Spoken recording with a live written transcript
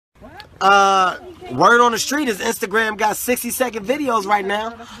Word on the street is Instagram got 60-second videos right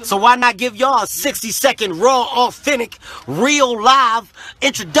now. So why not give y'all a 60-second raw, authentic, real, live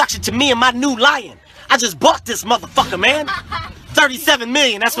introduction to me and my new lion? I just bought this motherfucker, man. 37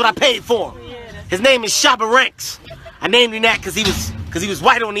 million, that's what I paid for him. His name is Shabba Ranks. I named him that because he was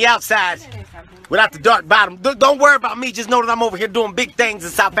white on the outside without the dark bottom. Don't worry about me, just know that I'm over here doing big things in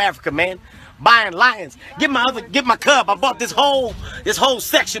South Africa, man. Buying lions. Get my cub. I bought this whole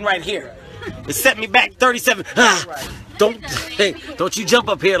section right here. It set me back 37. Don't you jump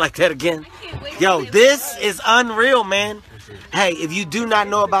up here like that again. Yo, this is unreal, man. Hey, if you do not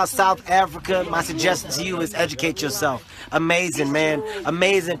know about South Africa, my suggestion to you is educate yourself. Amazing, man.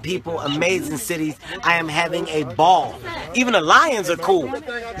 Amazing people, amazing cities. I am having a ball. Even the lions are cool.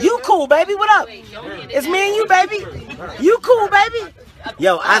 You cool, baby. What up? It's me and you, baby. You cool, baby.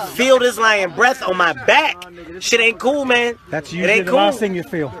 Yo, I feel this lion breath on my back. Shit ain't cool, man. That's usually the last thing you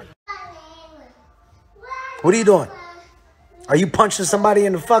feel. What are you doing? Are you punching somebody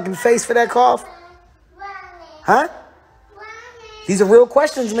in the fucking face for that cough? Huh? These are real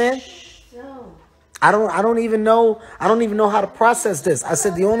questions, man. I don't even know how to process this. I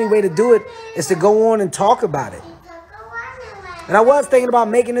said the only way to do it is to go on and talk about it. And I was thinking about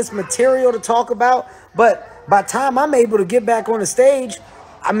making this material to talk about, but by the time I'm able to get back on the stage,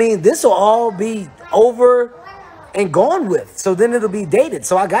 I mean, this will all be over and gone with. So then it'll be dated.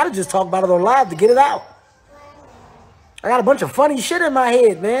 So I got to just talk about it on live to get it out. I got a bunch of funny shit in my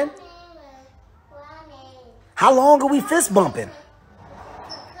head, man. How long are we fist bumping?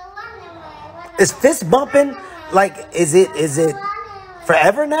 Is fist bumping, like, is it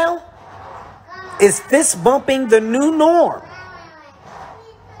forever now? Is fist bumping the new norm?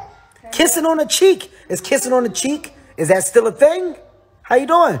 Kissing on the cheek. Is kissing on the cheek? Is that still a thing? How you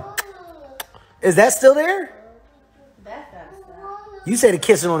doing? Is that still there? You say the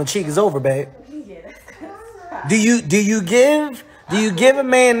kissing on the cheek is over, babe. Do you give a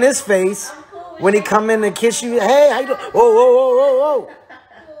man this face when he come in to kiss you? Hey, how you doing? Whoa, whoa, whoa, whoa,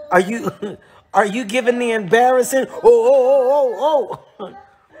 whoa. Are you giving the embarrassing? Oh, oh, oh, oh, oh.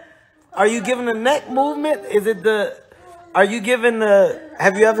 Are you giving the neck movement? Are you giving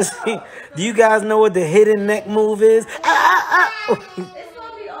have you ever seen, do you guys know what the hidden neck move is? It's going to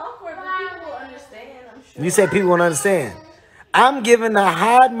be awkward, but people will understand, I'm sure. You say people won't understand. I'm giving the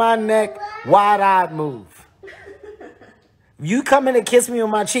hide my neck, wide-eyed move. You come in and kiss me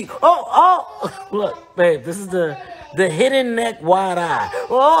on my cheek. Oh. Look, babe, this is the hidden neck, wide eye.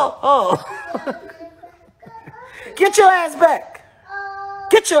 Oh. Get your ass back.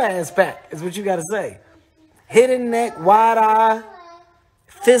 Get your ass back is what you got to say. Hidden neck, wide eye,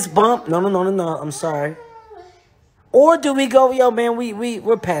 fist bump. No. I'm sorry. Or do we go, yo, man,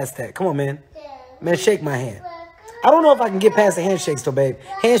 we're past that. Come on, man. Man, shake my hand. I don't know if I can get past the handshakes, though, babe.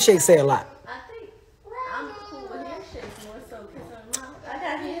 Handshakes say a lot.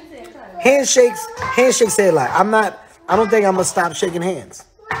 Handshakes say a lot. I don't think I'm gonna stop shaking hands.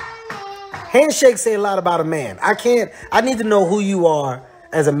 Handshakes say a lot about a man. I need to know who you are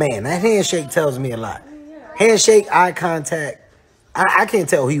as a man. That handshake tells me a lot. Handshake, eye contact. I can't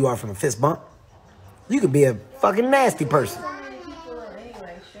tell who you are from a fist bump. You could be a fucking nasty person.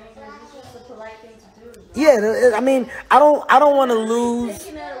 Yeah, I mean, I don't want to lose.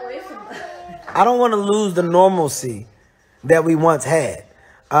 I don't want to lose the normalcy that we once had.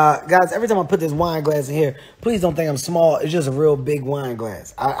 Guys, every time I put this wine glass in here, please don't think I'm small. It's just a real big wine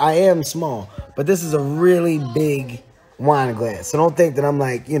glass. I am small, but this is a really big wine glass. So don't think that I'm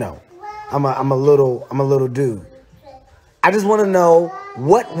like, you know, I'm a little dude. I just want to know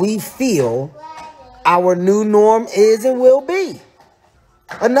what we feel our new norm is and will be.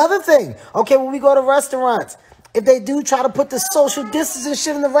 Another thing, okay, when we go to restaurants, if they do try to put the social distancing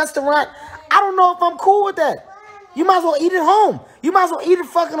shit in the restaurant, I don't know if I'm cool with that. You might as well eat at home. You might as well eat at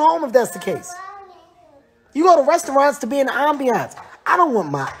fucking home if that's the case. You go to restaurants to be in the ambiance. I don't want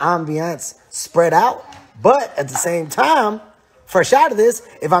my ambiance spread out. But at the same time, fresh out of this,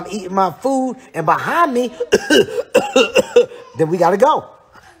 if I'm eating my food and behind me, then we got to go.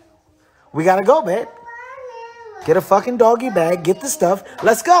 We got to go, man. Get a fucking doggy bag. Get the stuff.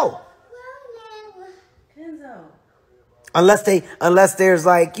 Let's go. Unless there's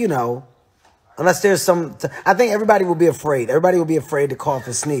like, you know, unless there's some, I think everybody will be afraid. Everybody will be afraid to cough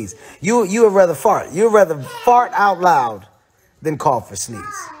or sneeze. You would rather fart. You would rather fart out loud than cough or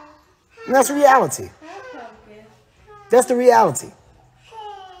sneeze. And that's reality. That's the reality.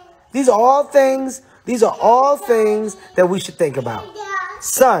 These are all things that we should think about.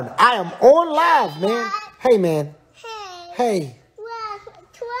 Son, I am on live, man. Hey, man. Hey.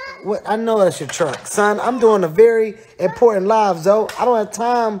 What? I know that's your truck, son. I'm doing a very important live, Zoe. I don't have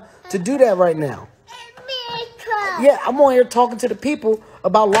time to do that right now. Yeah, I'm on here talking to the people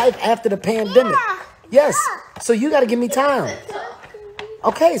about life after the pandemic. Yes, so you got to give me time.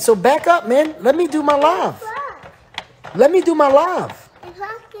 Okay, so back up, man. Let me do my live. Let me do my live.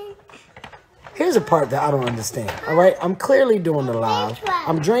 Here's a part that I don't understand, all right? I'm clearly doing the live.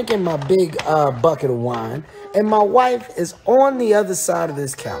 I'm drinking my big bucket of wine, and my wife is on the other side of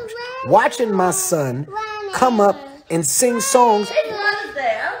this couch watching my son come up and sing songs. It's Mother's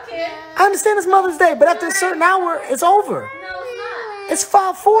Day. I don't care. I understand it's Mother's Day, but after a certain hour, it's over. No, it's not. It's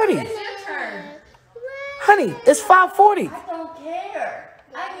 5:40. It's your turn. Honey, it's 5:40. I don't care.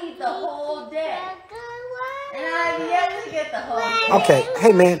 I need the whole day. And I have yet to get the whole day. Okay,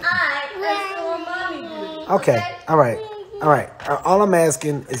 hey, man. Let's do a mommy duty. Okay, all right. All right. All I'm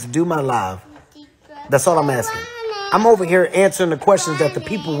asking is to do my live. That's all I'm asking. I'm over here answering the questions that the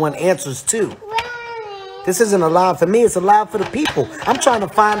people want answers to. This isn't a live for me. It's a live for the people. I'm trying to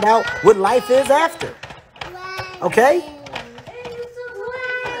find out what life is after. Okay?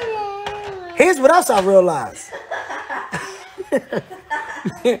 Here's what else I realized.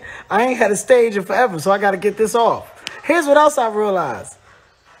 I ain't had a stage in forever, so I got to get this off. Here's what else I realized.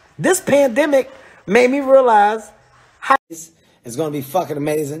 This pandemic made me realize how this is going to be fucking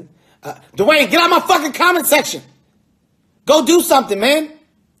amazing. Dwayne, get out my fucking comment section. Go do something, man.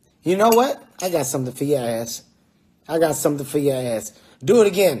 You know what? I got something for your ass. I got something for your ass. Do it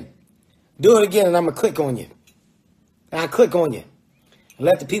again. Do it again, and I'm going to click on you. And I click on you. And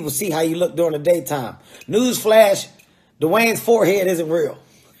let the people see how you look during the daytime. Newsflash, Dwayne's forehead isn't real.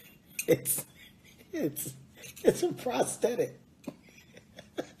 It's a prosthetic.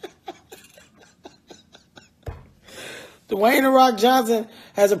 Dwayne The Rock Johnson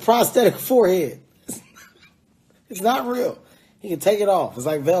has a prosthetic forehead. It's not real. He can take it off. It's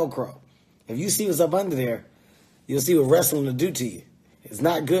like Velcro. If you see what's up under there, you'll see what wrestling will do to you. It's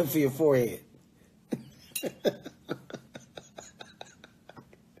not good for your forehead.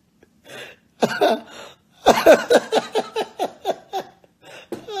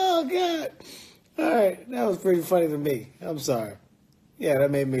 Oh, God. All right. That was pretty funny to me. I'm sorry. Yeah,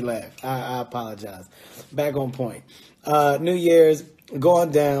 that made me laugh. I apologize. Back on point. New Year's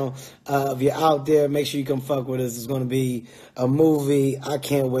going down. If you're out there, make sure you come fuck with us. It's going to be a movie. I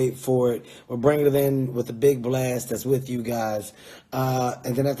can't wait for it. We're bringing it in with a big blast that's with you guys.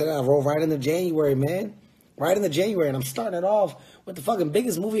 And then after that, I roll right into January, man. Right into January. And I'm starting it off with the fucking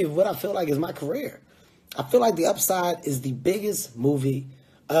biggest movie of what I feel like is my career. I feel like The Upside is the biggest movie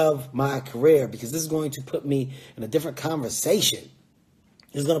of my career because this is going to put me in a different conversation.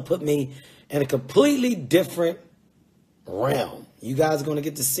 It's going to put me in a completely different realm. You guys are going to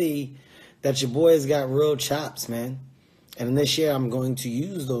get to see that your boy's got real chops, man. And in this year, I'm going to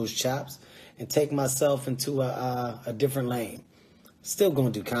use those chops and take myself into a different lane. Still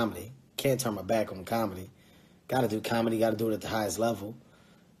going to do comedy. Can't turn my back on comedy. Got to do comedy. Got to do it at the highest level.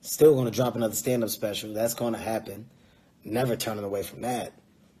 Still going to drop another stand-up special. That's going to happen. Never turning away from that.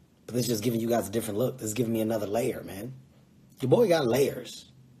 But this is just giving you guys a different look. This is giving me another layer, man. Your boy got layers.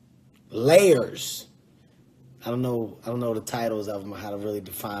 Layers. I don't know the titles of them or how to really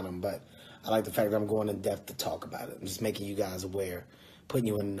define them, but I like the fact that I'm going in depth to talk about it. I'm just making you guys aware, putting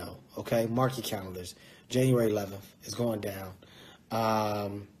you in the know, okay? Mark your calendars. January 11th is going down.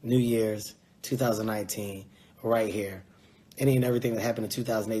 New Year's, 2019, right here. Any and everything that happened in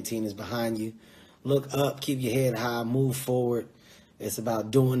 2018 is behind you. Look up, keep your head high, move forward. It's about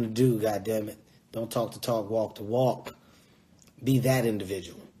doing the do, goddammit. Don't talk the talk, walk the walk. Be that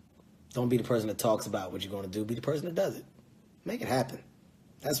individual. Don't be the person that talks about what you're going to do. Be the person that does it. Make it happen.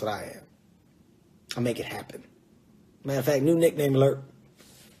 That's what I am. I make it happen. Matter of fact, new nickname alert.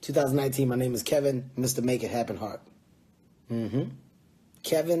 2019, my name is Kevin, Mr. Make It Happen Hart.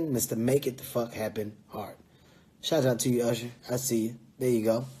 Kevin, Mr. Make It the Fuck Happen Hart. Shout out to you, Usher. I see you. There you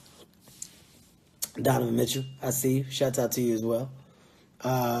go. Donovan Mitchell, I see you. Shout out to you as well.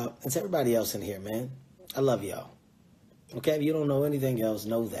 It's everybody else in here, man. I love y'all. Okay, if you don't know anything else,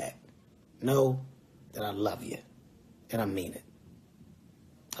 know that. Know that I love you. And I mean it.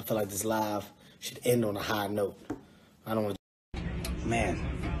 I feel like this live should end on a high note. I don't want to... Man,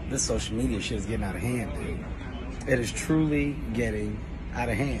 this social media shit is getting out of hand, dude. It is truly getting out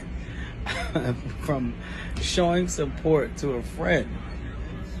of hand. From showing support to a friend,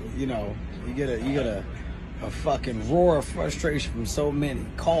 you know, you get a fucking roar of frustration from so many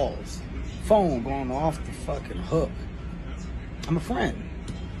calls, phone going off the fucking hook. I'm a friend.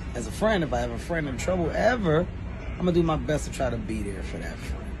 As a friend, if I have a friend in trouble ever, I'm gonna do my best to try to be there for that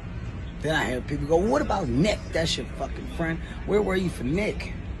friend. Then I hear people go, what about Nick? That's your fucking friend. Where were you for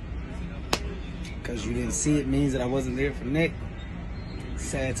Nick? because you didn't see it means that I wasn't there for Nick.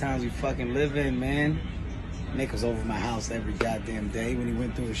 Sad times we fucking live in, man. Nick was over my house every goddamn day when he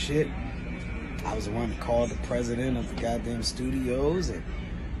went through his shit. I was the one that called the president of the goddamn studios and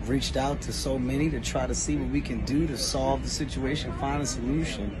reached out to so many to try to see what we can do to solve the situation, find a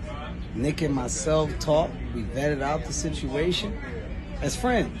solution. Nick and myself talked. We vetted out the situation as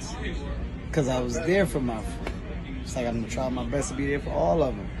friends because I was there for my friends. It's like I'm going to try my best to be there for all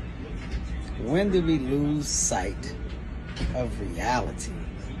of them. When did we lose sight of reality?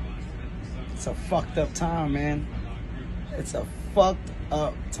 It's a fucked up time, man. It's a fucked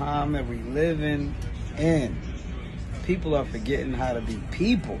up time that we living in. People are forgetting how to be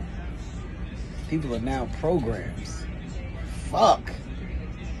people. People are now programs. Fuck.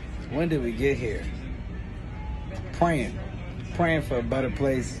 When did we get here? Praying for a better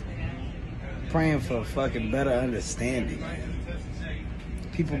place. Praying for a fucking better understanding, man.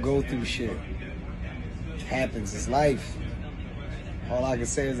 People go through shit. It happens, it's life. All I can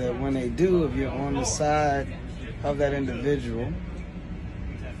say is that when they do, if you're on the side of that individual,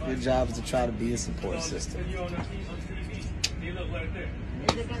 your job is to try to be a support system. Is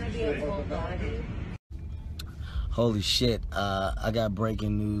it gonna be a full body? Holy shit, I got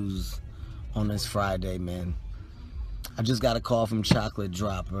breaking news on this Friday, man. I just got a call from Chocolate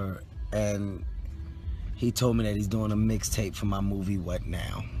Dropper, and he told me that he's doing a mixtape for my movie, What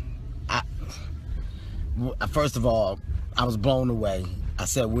Now? First of all, I was blown away. I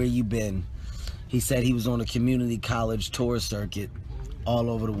said, where you been? He said he was on a community college tour circuit all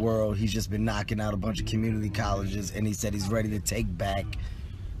over the world. He's just been knocking out a bunch of community colleges, and he said he's ready to take back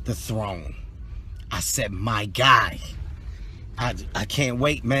the throne. I said, my guy, I can't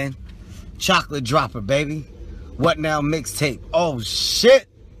wait, man. Chocolate Dropper, baby. What Now mixtape. Oh, shit.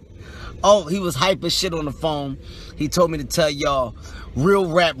 Oh, he was hype as shit on the phone. He told me to tell y'all, real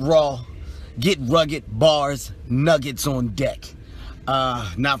rap raw, get rugged, bars, nuggets on deck.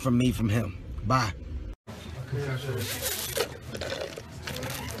 Not from me, from him. Bye.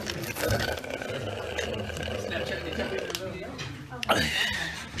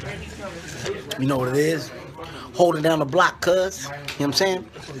 You know what it is? Holding down the block, cuz. You know what I'm saying?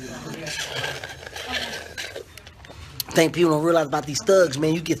 I think people don't realize about these thugs,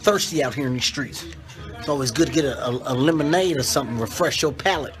 man. You get thirsty out here in these streets. It's always good to get a lemonade or something, refresh your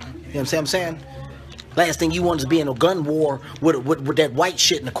palate. You know what I'm saying? Last thing you want is to be in a gun war with that white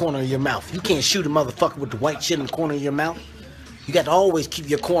shit in the corner of your mouth. You can't shoot a motherfucker with the white shit in the corner of your mouth. You got to always keep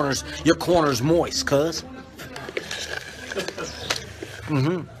your corners moist, cuz.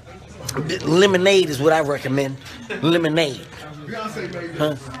 Lemonade is what I recommend. Lemonade.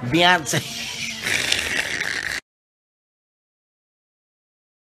 Beyonce.